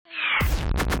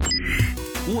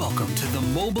Welcome to the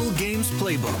Mobile Games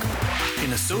Playbook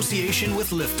in association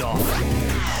with Liftoff.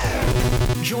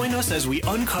 Join us as we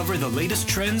uncover the latest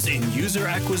trends in user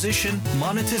acquisition,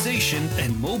 monetization,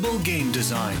 and mobile game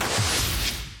design.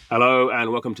 Hello and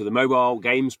welcome to the Mobile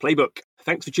Games Playbook.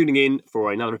 Thanks for tuning in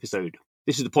for another episode.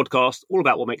 This is the podcast all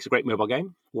about what makes a great mobile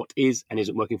game, what is and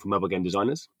isn't working for mobile game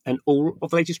designers, and all of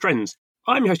the latest trends.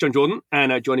 I'm your host, John Jordan,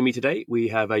 and joining me today, we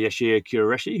have Yashir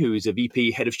Qureshi, who is a VP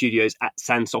Head of Studios at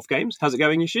Sandsoft Games. How's it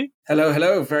going, Yashir?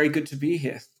 Hello. Very good to be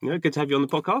here. Yeah, good to have you on the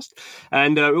podcast.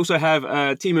 And we also have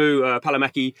Teemu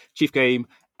Palomäki, Chief Game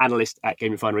Analyst at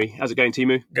Game Refinery. How's it going,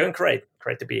 Teemu? Going great.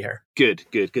 Great to be here. Good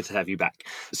to have you back.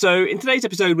 So in today's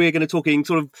episode, we're going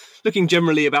to looking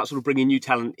generally about bringing new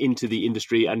talent into the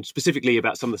industry and specifically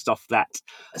about some of the stuff that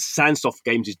Sandsoft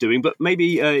Games is doing. But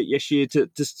maybe,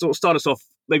 Yashir, to start us off,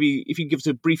 maybe if you give us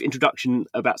a brief introduction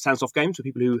about Sandsoft Games for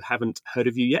people who haven't heard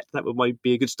of you yet, that might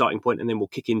be a good starting point, and then we'll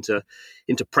kick into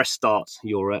Press Start,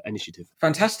 your initiative.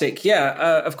 Fantastic.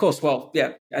 Yeah, of course. Well,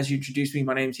 yeah, as you introduced me,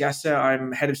 my name's Yasser.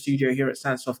 I'm head of studio here at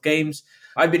Sandsoft Games.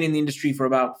 I've been in the industry for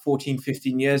about 14,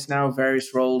 15 years now,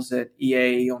 various roles at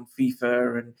EA on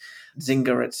FIFA and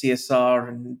Zynga at CSR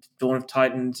and Dawn of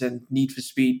Titans and Need for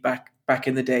Speed back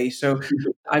in the day. So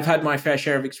I've had my fair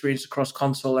share of experience across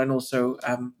console and also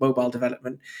mobile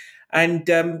development. And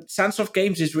Sandsoft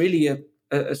Games is really a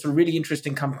sort of really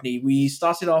interesting company. We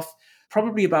started off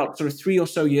probably about 3 or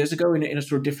so years ago in a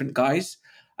sort of different guise.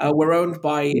 We're owned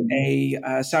by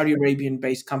a Saudi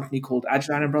Arabian-based company called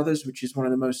Ajlan & Brothers, which is one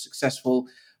of the most successful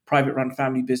private-run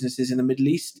family businesses in the Middle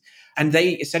East. And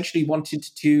they essentially wanted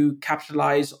to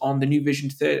capitalize on the new Vision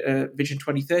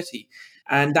 2030.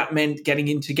 And that meant getting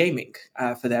into gaming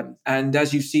for them. And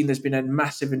as you've seen, there's been a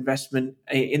massive investment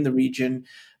in the region.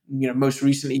 Most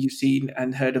recently, you've seen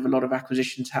and heard of a lot of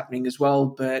acquisitions happening as well.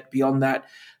 But beyond that,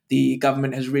 the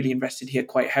government has really invested here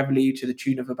quite heavily to the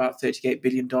tune of about $38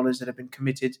 billion that have been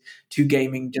committed to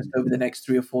gaming just over the next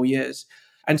 3 or 4 years.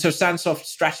 And so Sandsoft's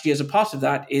strategy as a part of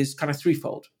that is kind of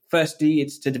threefold. Firstly,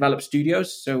 it's to develop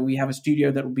studios. So we have a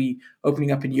studio that will be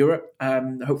opening up in Europe,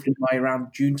 hopefully by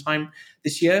around June time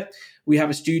this year. We have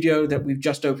a studio that we've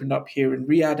just opened up here in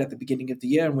Riyadh at the beginning of the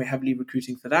year, and we're heavily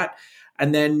recruiting for that.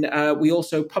 And then we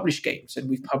also publish games, and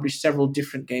we've published several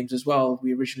different games as well.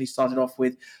 We originally started off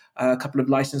with a couple of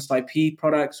licensed IP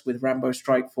products with Rambo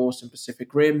Strike Force and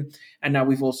Pacific Rim. And now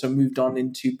we've also moved on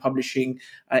into publishing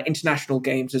international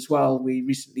games as well. We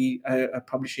recently are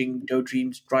publishing Doe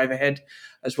Dreams Drive Ahead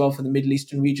as well for the Middle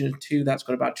Eastern region too. That's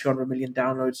got about 200 million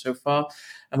downloads so far.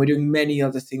 And we're doing many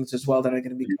other things as well that are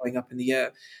going to be going up in the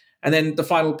year. And then the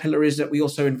final pillar is that we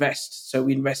also invest. So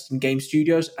we invest in game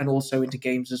studios and also into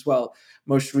games as well.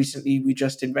 Most recently, we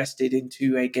just invested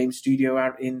into a game studio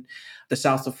out in the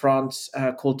south of France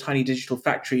called Tiny Digital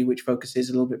Factory, which focuses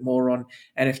a little bit more on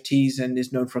NFTs and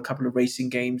is known for a couple of racing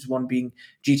games, one being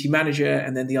GT Manager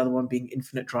and then the other one being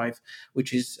Infinite Drive,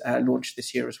 which is launched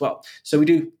this year as well. So we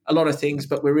do a lot of things,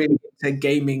 but we're really into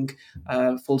gaming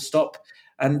full stop.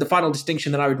 And the final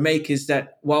distinction that I would make is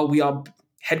that while we are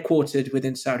headquartered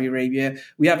within Saudi Arabia,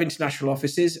 we have international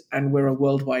offices and we're a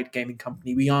worldwide gaming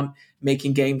company. We aren't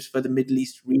making games for the Middle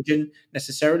East region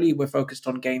necessarily. We're focused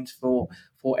on games for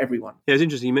everyone. Yeah, it's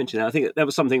interesting you mentioned that. I think that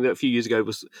was something that a few years ago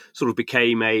was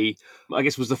became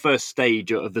was the first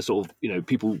stage of the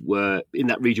people were in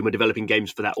that region were developing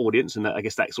games for that audience, and I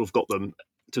guess that got them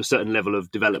to a certain level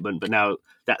of development. But now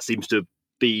that seems to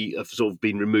be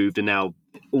been removed, and now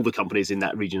all the companies in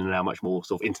that region are now much more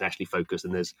internationally focused,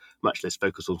 and there's much less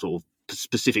focus on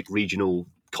specific regional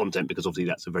content because obviously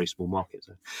that's a very small market.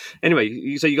 So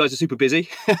anyway, so you guys are super busy.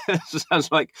 So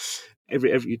sounds like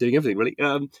you're doing everything really.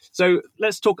 So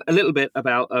let's talk a little bit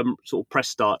about Press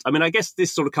Start. I mean, I guess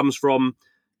this comes from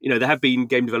there have been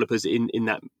game developers in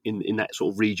that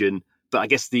region. But I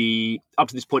guess up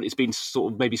to this point, it's been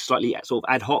maybe slightly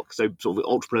ad hoc. So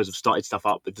entrepreneurs have started stuff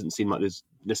up, but it doesn't seem like there's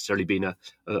necessarily been a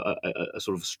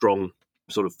strong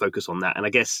focus on that. And I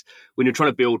guess when you're trying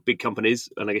to build big companies,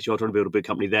 and I guess you are trying to build a big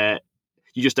company there,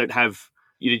 you just don't have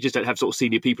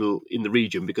senior people in the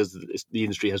region because the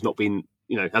industry has not been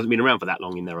hasn't been around for that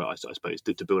long in there, I suppose,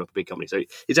 to build up a big company. So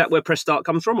is that where Press Start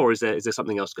comes from, or is there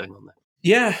something else going on there?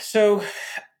 Yeah. So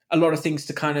a lot of things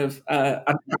to kind of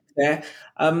unpack there.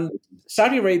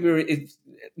 Saudi Arabia is,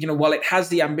 while it has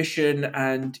the ambition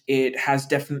and it has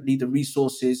definitely the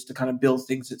resources to kind of build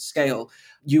things at scale,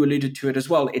 you alluded to it as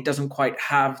well, it doesn't quite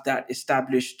have that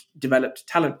established, developed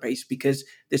talent base because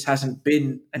this hasn't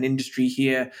been an industry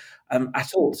here at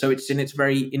all. So it's in its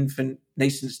very infant,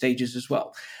 nascent stages as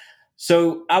well.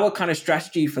 So our kind of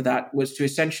strategy for that was to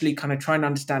essentially kind of try and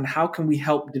understand how can we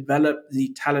help develop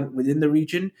the talent within the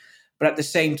region, but at the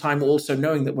same time also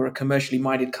knowing that we're a commercially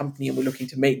minded company and we're looking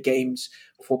to make games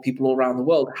for people all around the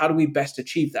world. How do we best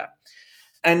achieve that?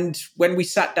 And when we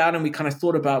sat down and we kind of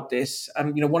thought about this,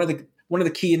 one of the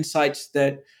key insights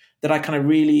that I kind of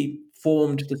really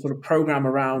formed the sort of program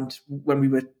around when we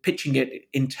were pitching it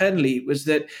internally was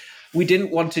that we didn't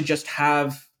want to just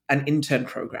have an intern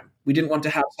program. We didn't want to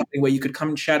have something where you could come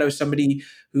and shadow somebody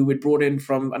who we'd brought in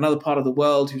from another part of the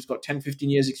world who's got 10, 15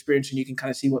 years experience and you can kind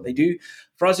of see what they do.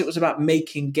 For us, it was about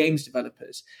making games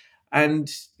developers.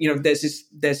 And, there's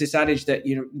this adage that,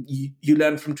 you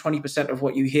learn from 20% of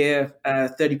what you hear,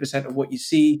 30% of what you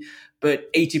see,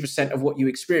 but 80% of what you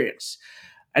experience.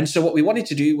 And so what we wanted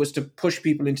to do was to push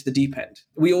people into the deep end.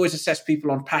 We always assess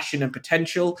people on passion and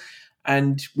potential.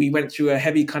 And we went through a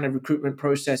heavy kind of recruitment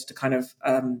process to kind of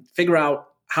figure out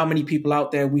how many people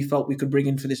out there we felt we could bring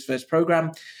in for this first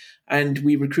program. And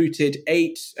we recruited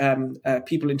 8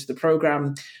 people into the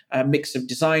program, a mix of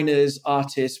designers,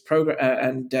 artists,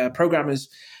 programmers.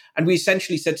 And we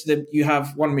essentially said to them, you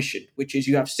have one mission, which is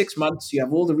you have 6 months, you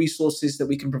have all the resources that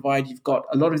we can provide. You've got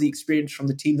a lot of the experience from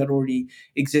the team that already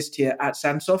exists here at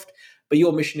Sandsoft. But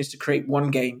your mission is to create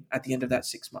one game at the end of that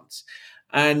 6 months.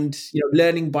 And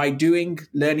learning by doing,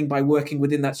 learning by working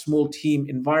within that small team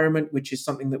environment, which is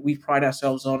something that we pride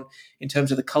ourselves on in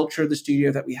terms of the culture of the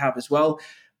studio that we have as well.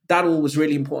 That all was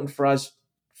really important for us,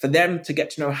 for them to get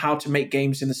to know how to make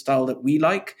games in the style that we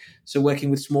like. So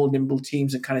working with small, nimble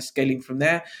teams and kind of scaling from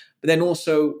there. But then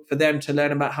also for them to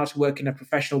learn about how to work in a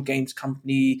professional games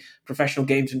company, professional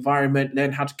games environment,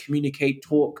 learn how to communicate,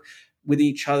 talk with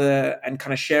each other and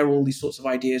kind of share all these sorts of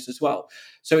ideas as well.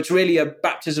 So it's really a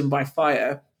baptism by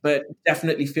fire, but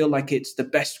definitely feel like it's the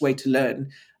best way to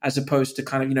learn as opposed to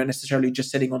kind of, necessarily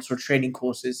just sitting on sort of training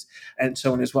courses and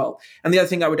so on as well. And the other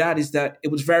thing I would add is that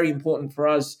it was very important for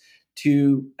us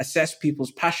to assess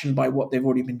people's passion by what they've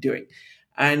already been doing.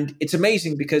 And it's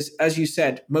amazing because, as you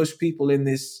said, most people in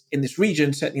this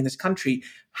region, certainly in this country,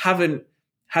 haven't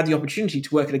had the opportunity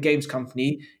to work at a games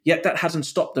company, yet that hasn't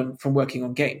stopped them from working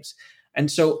on games.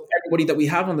 And so everybody that we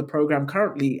have on the program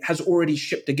currently has already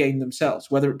shipped a game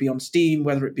themselves, whether it be on Steam,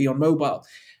 whether it be on mobile.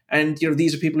 And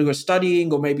these are people who are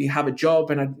studying or maybe have a job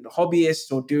and are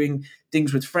hobbyists or doing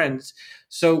things with friends.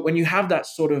 So when you have that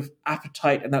sort of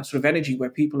appetite and that sort of energy where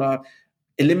people are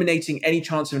eliminating any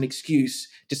chance of an excuse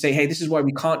to say, hey, this is why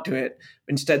we can't do it.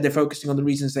 Instead, they're focusing on the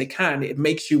reasons they can. It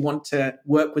makes you want to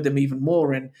work with them even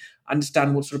more and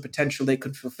understand what sort of potential they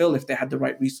could fulfill if they had the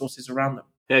right resources around them.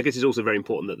 Yeah, I guess it's also very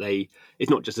important that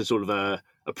it's not just a sort of a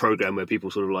program where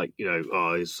people sort of like,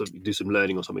 do some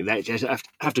learning or something. They actually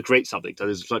have to create something. So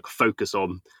there's like a focus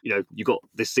on, you've got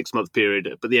this 6-month period,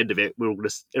 but at the end of it,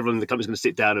 everyone in the company's going to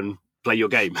sit down and play your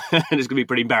game. And it's going to be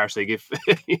pretty embarrassing if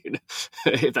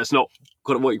that's not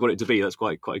what you want it to be. That's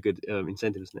quite a good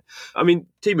incentive, isn't it? I mean,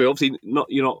 Teemu, obviously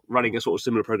you're not running a sort of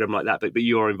similar program like that, but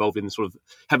you are involved in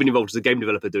have been involved as a game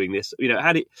developer doing this. Do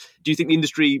you think the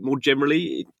industry more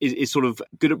generally is sort of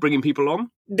good at bringing people on?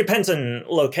 Depends on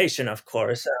location, of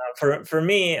course. For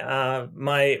me,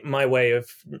 my way of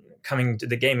coming to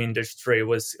the game industry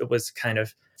was kind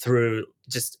of through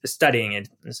just studying it.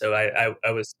 So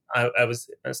I was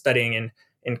studying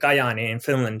in Kajaani in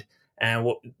Finland, and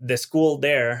the school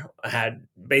there had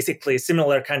basically a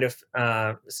similar kind of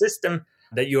system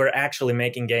that you are actually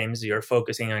making games. You're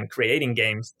focusing on creating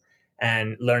games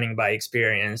and learning by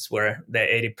experience, where the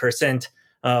 80%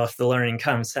 of the learning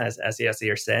comes, as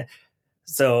Yasir said.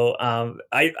 So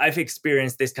I've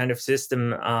experienced this kind of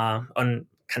system on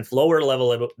kind of lower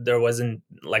level. There wasn't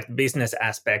like business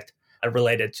aspect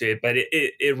related to it, but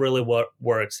it really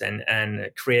works,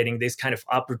 and creating this kind of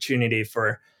opportunity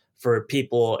for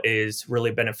people is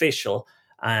really beneficial.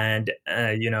 And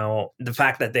the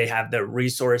fact that they have the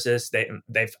resources, they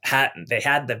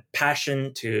had the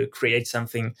passion to create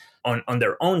something on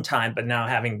their own time, but now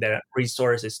having the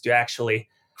resources to actually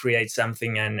create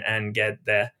something and get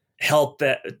the help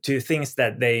to things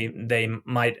that they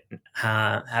might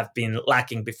have been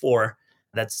lacking before.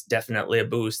 That's definitely a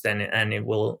boost, and it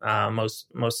will most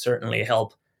certainly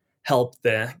help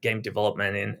the game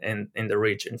development in the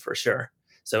region for sure.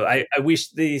 So I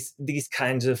wish these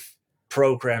kinds of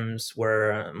programs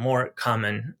were more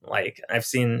common. Like I've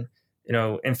seen,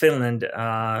 in Finland,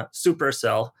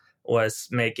 Supercell was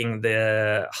making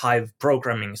the Hive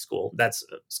programming school. That's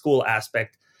a school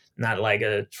aspect, not like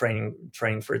a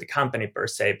training for the company per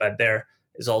se, but there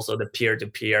is also the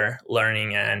peer-to-peer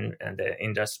learning and the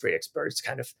industry experts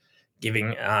kind of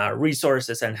giving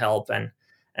resources and help,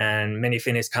 and many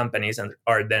Finnish companies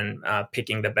are then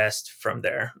picking the best from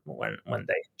there when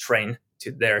they train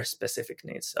to their specific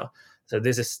needs. So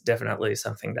this is definitely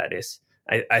something that is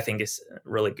I think is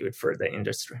really good for the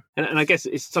industry. And I guess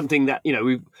it's something that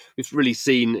we've really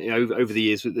seen over the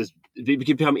years. It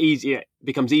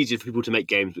becomes easier for people to make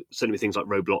games, certainly with things like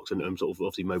Roblox and sort of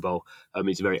obviously mobile.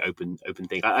 It's a very open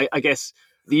thing. I guess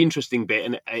the interesting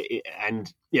bit,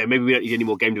 and maybe we don't need any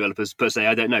more game developers per se.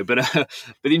 I don't know, but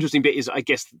the interesting bit is, I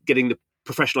guess, getting the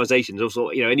professionalizations. Also,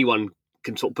 anyone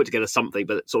can sort of put together something,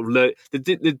 but sort of learn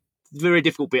the very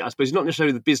difficult bit, I suppose, is not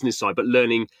necessarily the business side, but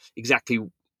learning exactly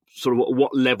sort of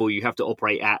what level you have to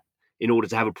operate at in order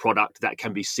to have a product that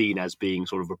can be seen as being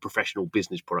sort of a professional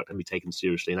business product and be taken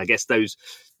seriously. And I guess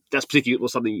that's particularly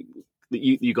something that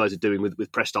you guys are doing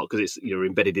with Press Start, because it's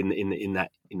embedded in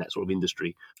that sort of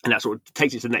industry, and that sort of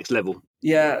takes it to the next level.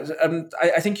 Yeah,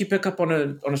 I think you pick up on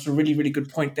a sort of really, really good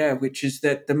point there, which is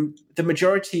that the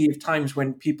majority of times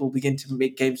when people begin to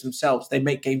make games themselves, they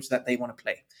make games that they want to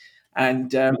play.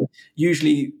 And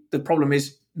usually the problem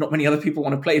is not many other people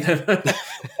want to play them.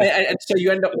 and so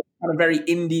you end up with kind of very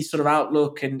indie sort of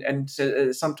outlook, and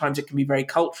sometimes it can be very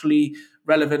culturally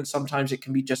relevant. Sometimes it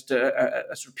can be just a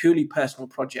sort of purely personal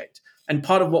project. And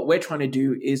part of what we're trying to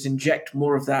do is inject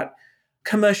more of that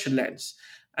commercial lens.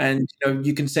 And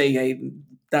you can say, hey,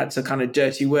 that's a kind of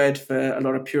dirty word for a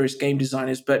lot of purist game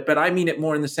designers, but I mean it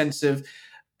more in the sense of,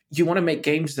 you want to make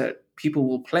games that people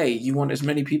will play. You want as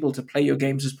many people to play your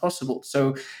games as possible.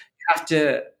 So you have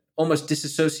to almost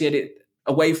disassociate it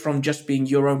away from just being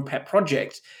your own pet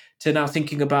project to now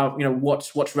thinking about,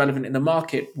 what's relevant in the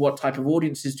market, what type of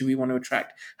audiences do we want to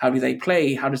attract, how do they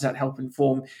play, how does that help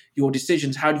inform your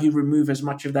decisions, how do you remove as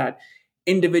much of that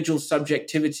individual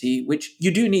subjectivity, which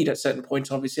you do need at certain points,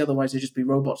 obviously, otherwise there'd just be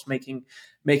robots making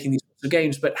these sorts of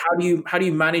games. But how do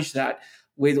you manage that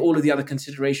with all of the other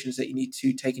considerations that you need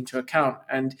to take into account?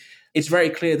 And it's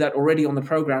very clear that already on the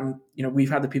program,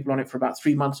 we've had the people on it for about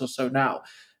 3 months or so now,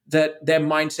 that their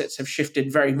mindsets have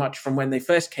shifted very much from when they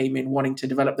first came in wanting to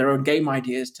develop their own game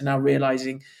ideas to now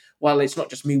realizing, well, it's not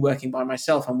just me working by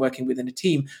myself, I'm working within a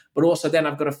team, but also then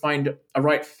I've got to find a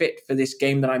right fit for this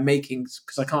game that I'm making,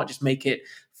 because I can't just make it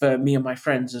for me and my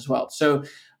friends as well. So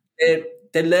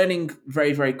they're learning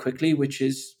very, very quickly, which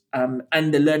is, and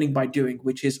they're learning by doing,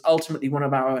 which is ultimately one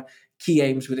of our key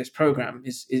aims with this program,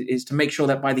 is to make sure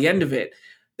that by the end of it,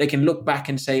 they can look back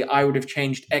and say, I would have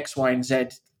changed X, Y, and Z,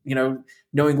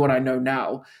 knowing what I know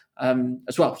now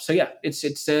as well. So yeah,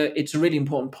 it's a really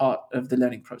important part of the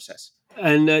learning process.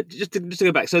 And just to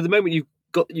go back, so the moment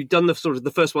you've done the sort of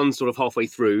the first one sort of halfway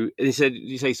through, and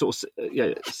you say sort of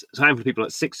a handful of people,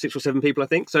 like six or seven people, I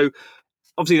think. So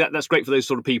obviously that's great for those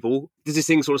sort of people. Does this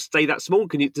thing sort of stay that small?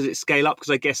 Does it scale up? Because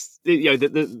I guess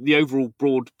the overall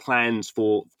broad plans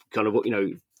for kind of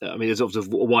there's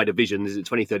obviously a wider vision. There's a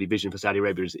 2030 vision for Saudi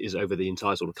Arabia is over the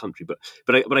entire sort of country, but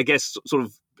I guess sort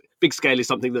of big scale is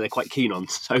something that they're quite keen on.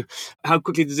 So how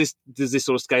quickly does this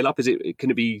sort of scale up? Can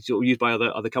it be sort of used by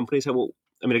other companies?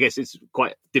 I guess it's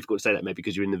quite difficult to say that maybe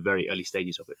because you're in the very early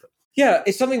stages of it. But. Yeah,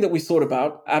 it's something that we thought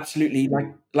about, absolutely.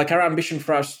 Like our ambition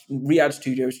for us, Riyadh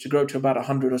Studios, to grow to about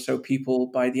 100 or so people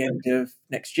by the end of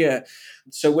next year.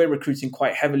 So we're recruiting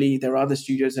quite heavily. There are other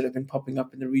studios that have been popping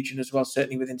up in the region as well,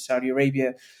 certainly within Saudi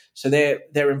Arabia. So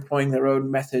they're employing their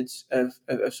own methods of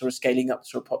sort of scaling up the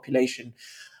sort of population.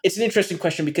 It's an interesting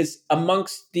question because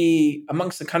amongst the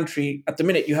country at the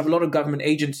minute, you have a lot of government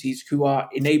agencies who are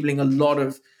enabling a lot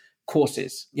of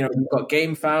courses. You've got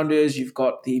Game Founders, you've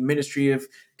got the Ministry of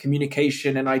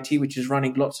Communication and IT, which is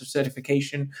running lots of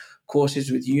certification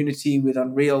courses with Unity, with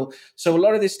Unreal. So a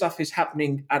lot of this stuff is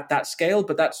happening at that scale,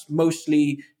 but that's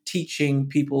mostly teaching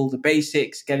people the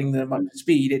basics, getting them up to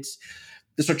speed. It's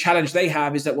the sort of challenge they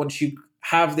have is that once you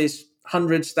have this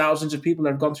hundreds, thousands of people that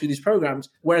have gone through these programs,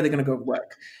 where are they going to go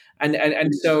work? And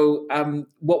so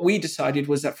what we decided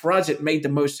was that for us, it made the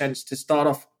most sense to start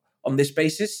off on this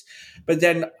basis. But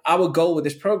then our goal with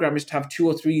this program is to have 2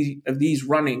 or 3 of these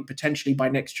running potentially by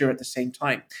next year at the same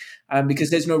time,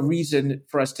 because there's no reason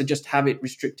for us to just have it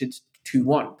restricted to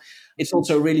one. It's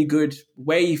also a really good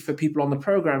way for people on the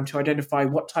program to identify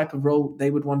what type of role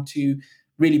they would want to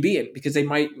really be in, because they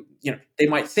might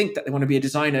think that they want to be a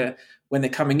designer when they're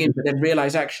coming in, but then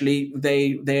realize actually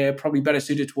they're probably better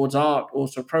suited towards art or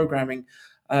sort of programming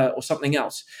or something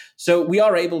else. So we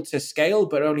are able to scale,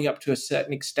 but only up to a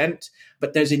certain extent.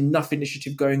 But there's enough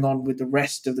initiative going on with the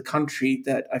rest of the country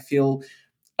that I feel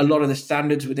a lot of the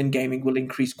standards within gaming will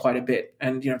increase quite a bit.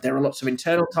 And there are lots of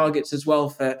internal targets as well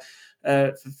for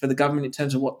for the government in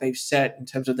terms of what they've set in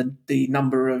terms of the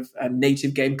number of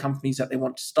native game companies that they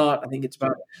want to start. I think it's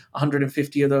about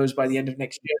 150 of those by the end of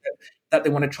next year that they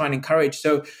want to try and encourage.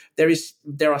 So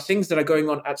there are things that are going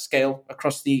on at scale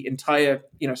across the entire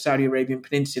Saudi Arabian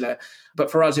peninsula.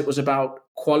 But for us, it was about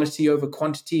quality over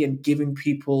quantity and giving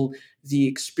people the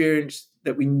experience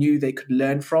that we knew they could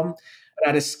learn from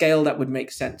at a scale that would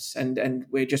make sense. And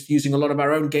we're just using a lot of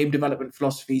our own game development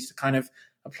philosophies to kind of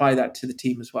apply that to the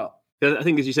team as well. I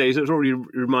think, as you say, it's already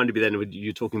reminded me then when you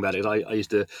were talking about it. I used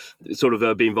to sort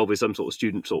of be involved with some sort of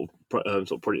student sort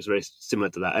of projects very similar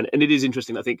to that. And it is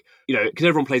interesting, I think, because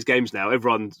everyone plays games now,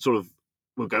 everyone sort of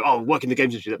will go, oh, work in the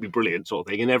games industry, that'd be brilliant, sort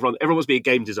of thing. And everyone wants to be a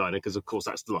game designer because, of course,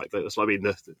 that's like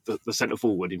the centre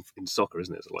forward in soccer,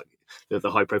 isn't it? So like the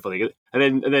high profile thing.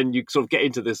 And then you sort of get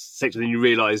into this section and you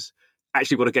realise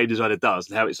actually what a game designer does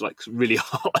and how it's like really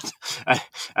hard.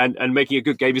 and making a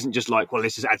good game isn't just like, well,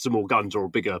 let's just add some more guns or a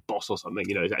bigger boss or something.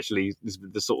 It's actually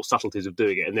the sort of subtleties of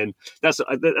doing it. And then that's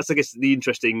I guess the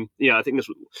interesting. I think that's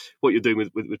what you're doing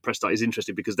with Press Start is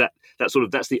interesting because that's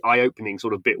the eye opening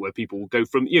sort of bit where people go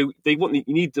from you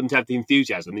need them to have the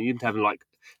enthusiasm. You need them to have like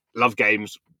love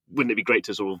games. Wouldn't it be great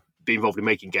to sort of be involved in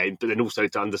making games, but then also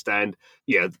to understand,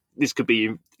 this could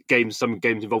be games. Some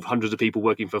games involve hundreds of people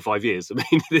working for 5 years. I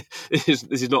mean, this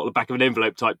is not the back of an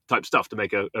envelope type stuff to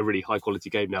make a really high quality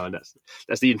game now, and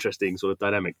that's the interesting sort of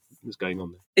dynamic that's going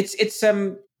on there. It's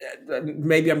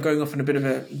maybe I'm going off on a bit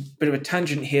of a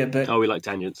tangent here, but we like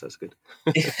tangents. That's good.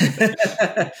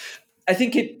 I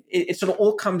think it sort of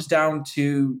all comes down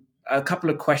to a couple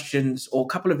of questions or a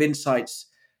couple of insights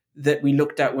that we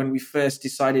looked at when we first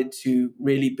decided to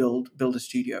really build a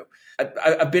studio.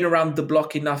 I've been around the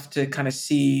block enough to kind of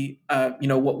see,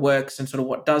 what works and sort of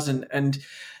what doesn't. And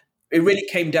it really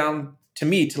came down to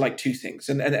me to like two things.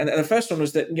 And the first one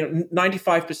was that,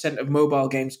 95% of mobile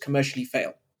games commercially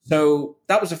fail. So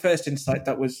that was the first insight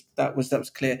that was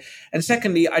clear. And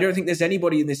secondly, I don't think there's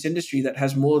anybody in this industry that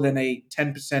has more than a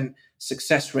 10%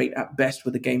 success rate at best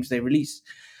with the games they release.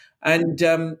 And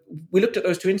we looked at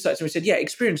those two insights and we said,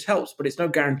 experience helps, but it's no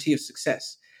guarantee of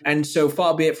success. And so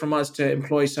far be it from us to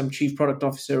employ some chief product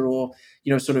officer or,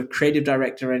 sort of creative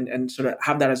director and sort of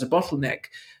have that as a bottleneck.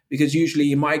 Because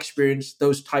usually in my experience,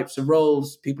 those types of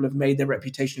roles, people have made their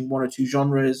reputation in one or two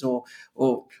genres or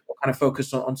kind of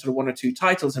focus on sort of one or two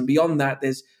titles. And beyond that,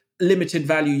 there's limited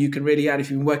value you can really add if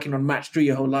you've been working on Match 3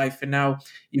 your whole life and now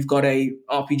you've got a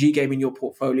RPG game in your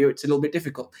portfolio. It's a little bit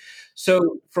difficult.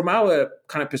 So from our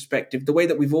kind of perspective, the way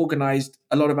that we've organized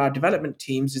a lot of our development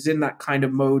teams is in that kind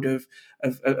of mode of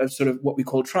sort of what we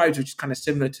call tribes, which is kind of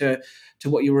similar to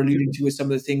what you were alluding to with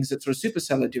some of the things that sort of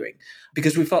Supercell are doing,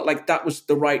 because we felt like that was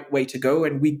the right way to go.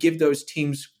 And we give those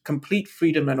teams complete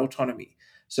freedom and autonomy.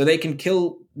 So they can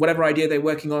kill whatever idea they're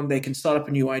working on. They can start up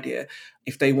a new idea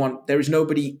if they want. There is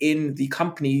nobody in the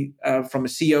company from a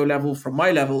CEO level, from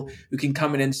my level, who can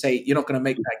come in and say, you're not going to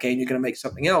make that game, you're going to make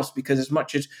something else. Because as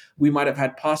much as we might have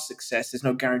had past success, there's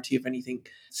no guarantee of anything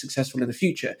successful in the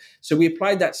future. So we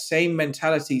applied that same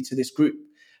mentality to this group,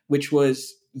 which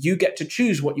was you get to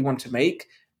choose what you want to make.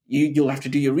 You'll have to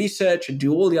do your research and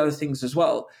do all the other things as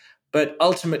well. But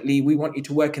ultimately, we want you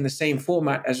to work in the same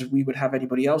format as we would have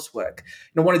anybody else work.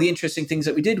 One of the interesting things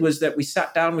that we did was that we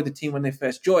sat down with the team when they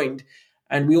first joined,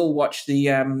 and we all watched the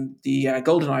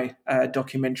GoldenEye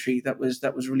documentary that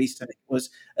was released. I think it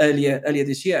was earlier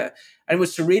this year, and it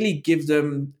was to really give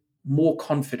them more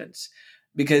confidence.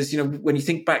 Because when you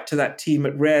think back to that team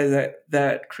at Rare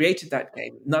that created that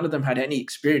game, none of them had any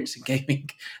experience in gaming.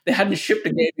 They hadn't shipped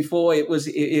a game before. It was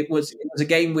a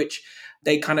game which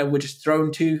they kind of were just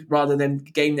thrown to rather than a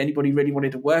game that anybody really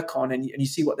wanted to work on. And you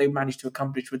see what they managed to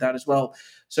accomplish with that as well.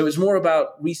 So it's more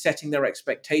about resetting their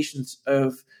expectations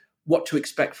of what to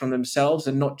expect from themselves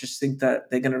and not just think that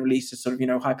they're going to release a sort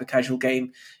of, hyper casual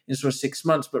game in sort of 6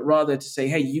 months, but rather to say,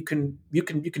 hey, you can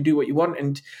do what you want.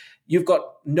 And you've got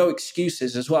no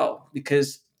excuses as well,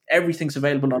 because everything's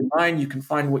available online. You can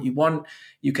find what you want.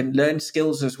 You can learn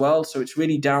skills as well. So it's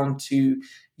really down to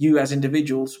you as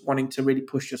individuals wanting to really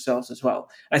push yourselves as well.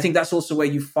 And I think that's also where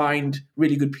you find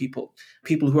really good people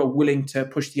who are willing to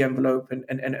push the envelope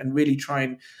and really try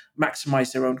and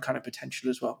maximize their own kind of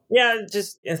potential as well. Yeah,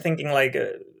 just thinking like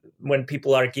when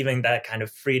people are given that kind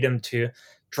of freedom to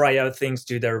try out things,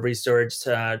 do their research,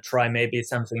 try maybe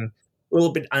something a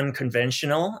little bit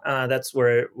unconventional. That's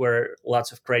where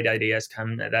lots of great ideas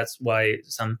come. That's why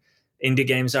some indie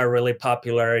games are really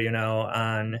popular,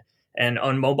 and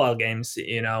on mobile games,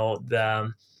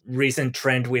 the recent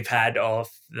trend we've had of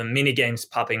the mini games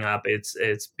popping up,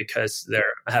 it's because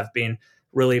there have been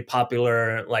really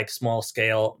popular, like small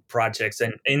scale projects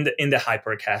and in the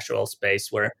hyper casual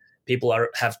space where people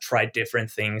have tried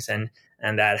different things, and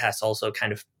that has also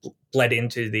kind of bled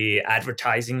into the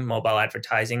advertising, mobile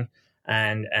advertising,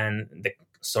 and the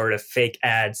sort of fake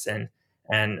ads, and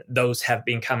those have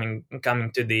been coming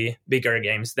to the bigger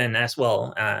games then as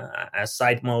well, as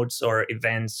side modes or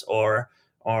events or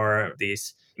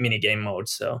these mini game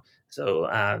modes. So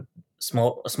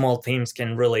small teams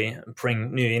can really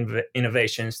bring new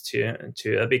innovations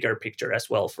to a bigger picture as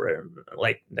well for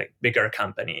like the bigger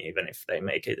company, even if they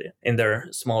make it in their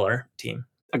smaller team.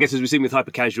 I guess as we've seen with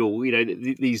hyper casual,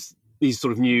 these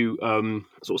sort of new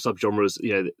sort of subgenres,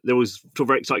 they're always sort of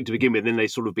very exciting to begin with, and then they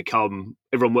sort of become,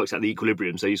 everyone works out the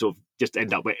equilibrium, so you sort of just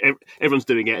end up where everyone's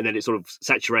doing it, and then it sort of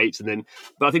saturates, and then.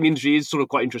 But I think the industry is sort of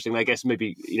quite interesting. I guess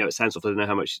maybe at Sandsoft, I don't know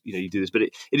how much you do this, but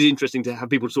it is interesting to have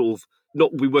people sort of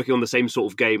not be working on the same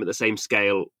sort of game at the same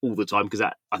scale all the time, because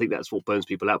I think that's what burns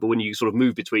people out. But when you sort of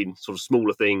move between sort of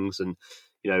smaller things and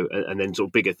and then sort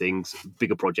of bigger things,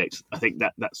 bigger projects, I think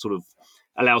that sort of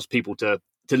allows people to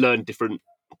learn different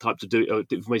types of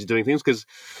different ways of doing things. Because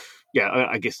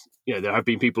I guess there have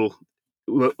been people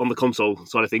on the console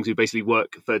side of things who basically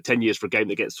work for 10 years for a game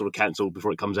that gets sort of cancelled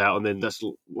before it comes out, and then that's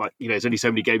like there's only so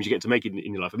many games you get to make in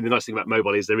your life. I mean, the nice thing about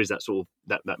mobile is there is that sort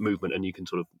of that movement, and you can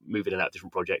sort of move in and out of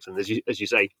different projects. And as you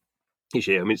say,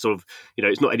 issue. I mean, it's sort of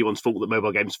it's not anyone's fault that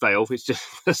mobile games fail. It's just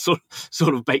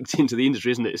sort of baked into the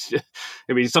industry, isn't it? It's just,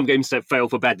 I mean, some games fail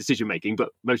for bad decision making, but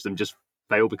most of them just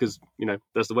fail because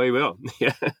that's the way we are.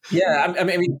 Yeah. I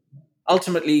mean,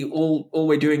 ultimately, all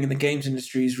we're doing in the games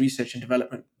industry is research and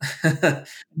development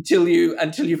until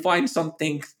you find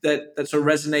something that sort of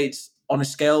resonates on a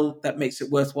scale that makes it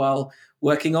worthwhile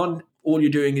working on. All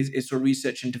you're doing is sort of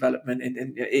research and development,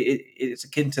 and it's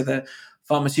akin to the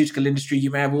pharmaceutical industry. You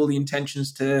may have all the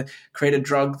intentions to create a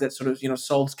drug that sort of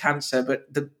solves cancer,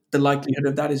 but the likelihood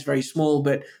of that is very small.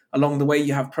 But along the way,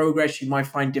 you have progress. You might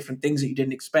find different things that you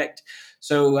didn't expect.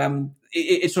 So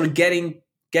it's sort of getting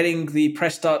the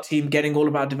press start team, getting all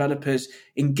of our developers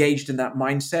engaged in that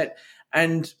mindset,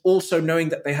 and also knowing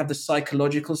that they have the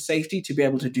psychological safety to be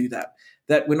able to do that.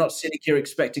 That we're not sitting here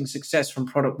expecting success from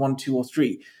product 1, 2, or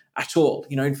 3 at all.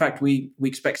 In fact, we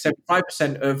expect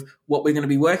 75% of what we're going to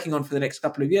be working on for the next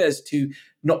couple of years to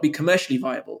not be commercially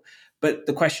viable. But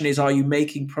the question is, are you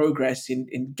making progress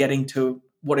in getting to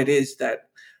what it is that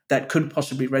could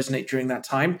possibly resonate during that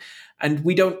time? And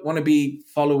we don't want to be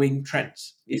following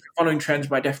trends. If you're following trends,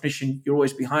 by definition, you're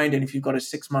always behind. And if you've got a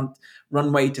 6-month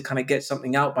runway to kind of get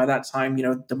something out, by that time,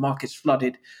 the market's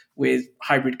flooded with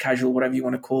hybrid casual, whatever you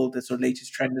want to call the sort of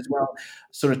latest trend as well,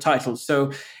 sort of titles.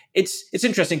 So it's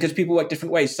interesting because people work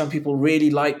different ways. Some people really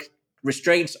like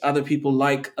restraints. Other people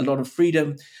like a lot of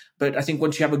freedom. But I think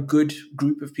once you have a good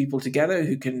group of people together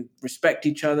who can respect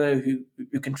each other,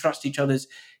 who can trust each other's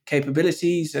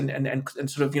capabilities and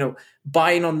sort of,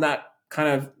 buy in on that kind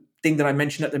of thing that I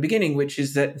mentioned at the beginning, which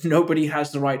is that nobody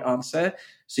has the right answer.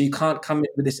 So you can't come in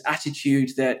with this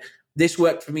attitude that this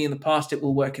worked for me in the past, it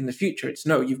will work in the future. It's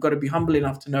no, you've got to be humble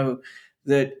enough to know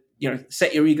that,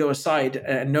 set your ego aside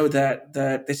and know that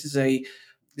this is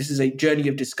a journey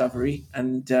of discovery,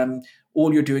 and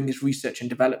all you're doing is research and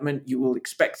development. You will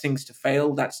expect things to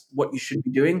fail. That's what you should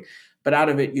be doing. But out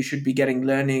of it, you should be getting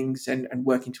learnings and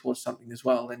working towards something as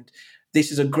well. And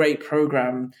this is a great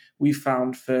program we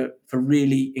found for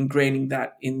really ingraining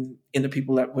that in the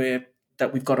people that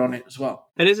we've got on it as well.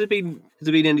 And has there been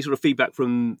any sort of feedback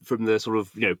from the sort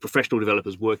of professional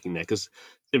developers working there? Because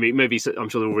I mean, maybe I'm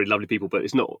sure they're all really lovely people, but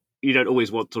it's not. You don't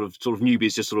always want sort of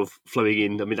newbies just sort of flowing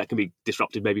in. I mean, that can be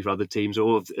disruptive maybe for other teams,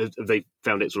 or have they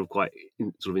found it sort of quite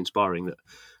sort of inspiring that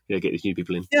get these new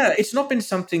people in? Yeah, it's not been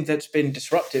something that's been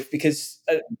disruptive because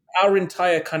our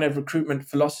entire kind of recruitment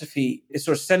philosophy is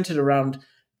sort of centered around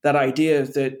that idea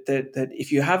that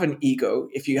if you have an ego,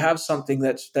 if you have something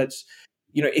that's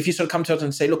if you sort of come to us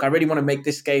and say, look, I really want to make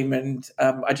this game and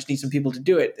I just need some people to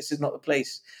do it, this is not the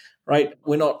place, right?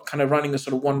 We're not kind of running a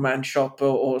sort of one-man shop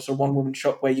or sort of one-woman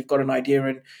shop where you've got an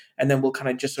idea and then we'll kind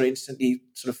of just sort of instantly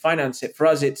sort of finance it. For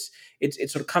us, it's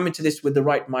sort of coming to this with the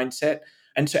right mindset.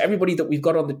 And so everybody that we've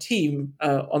got on the team,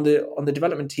 on the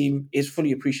development team, is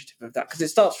fully appreciative of that because it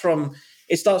starts from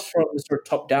the sort of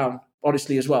top down,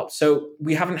 honestly, as well. So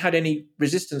we haven't had any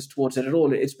resistance towards it at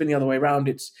all. It's been the other way around.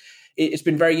 It's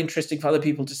been very interesting for other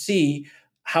people to see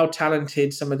how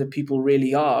talented some of the people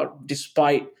really are,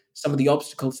 despite some of the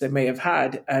obstacles they may have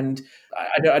had. And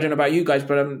I don't know about you guys,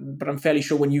 but I'm fairly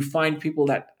sure when you find people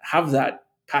that have that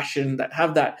passion, that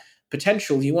have that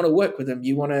potential, you want to work with them,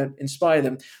 you want to inspire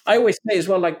them. I always say as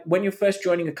well, like when you're first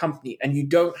joining a company and you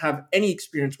don't have any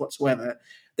experience whatsoever,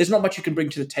 there's not much you can bring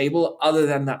to the table other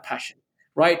than that passion.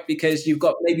 right? Because you've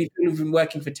got maybe people who've been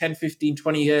working for 10, 15,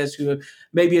 20 years who are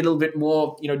maybe a little bit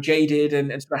more, jaded and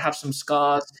sort of have some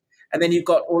scars. And then you've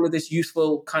got all of this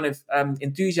youthful kind of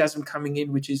enthusiasm coming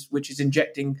in, which is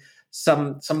injecting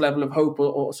some level of hope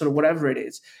or sort of whatever it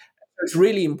is. It's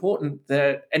really important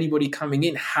that anybody coming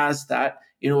in has that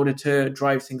in order to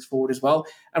drive things forward as well.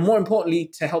 And more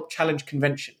importantly, to help challenge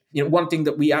convention. One thing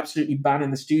that we absolutely ban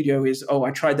in the studio is,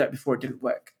 I tried that before, it didn't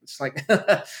work. It's like,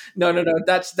 no.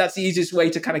 That's the easiest way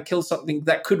to kind of kill something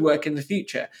that could work in the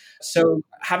future. So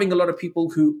having a lot of people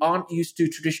who aren't used to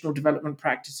traditional development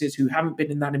practices, who haven't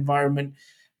been in that environment,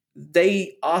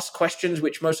 they ask questions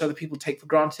which most other people take for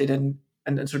granted and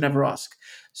sort of never ask.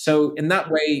 So in that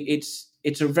way,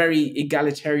 it's a very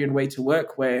egalitarian way to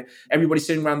work where everybody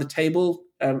sitting around the table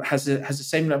has the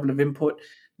same level of input.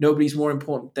 Nobody's more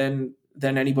important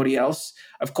than anybody else.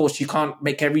 Of course, you can't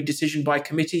make every decision by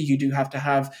committee. You do have to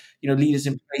have leaders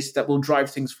in place that will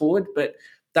drive things forward. But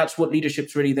that's what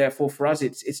leadership's really there for us.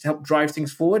 It's to help drive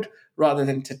things forward rather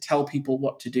than to tell people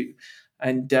what to do.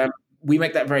 And we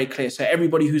make that very clear. So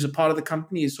everybody who's a part of the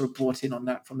company is sort of brought in on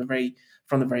that from the very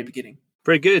beginning.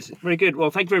 Very good, very good.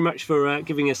 Well, thank you very much for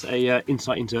giving us a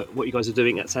insight into what you guys are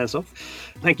doing at Sansoft.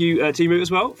 Thank you, Teemu, as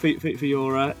well, for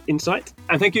your insight.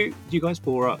 And thank you guys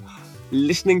for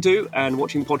listening to and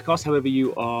watching the podcast, however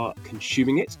you are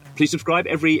consuming it. Please subscribe.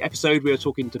 Every episode, we are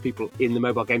talking to people in the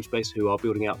mobile game space who are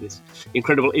building out this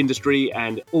incredible industry,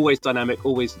 and always dynamic,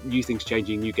 always new things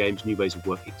changing, new games, new ways of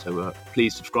working. So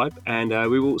please subscribe, and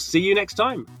we will see you next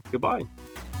time. Goodbye.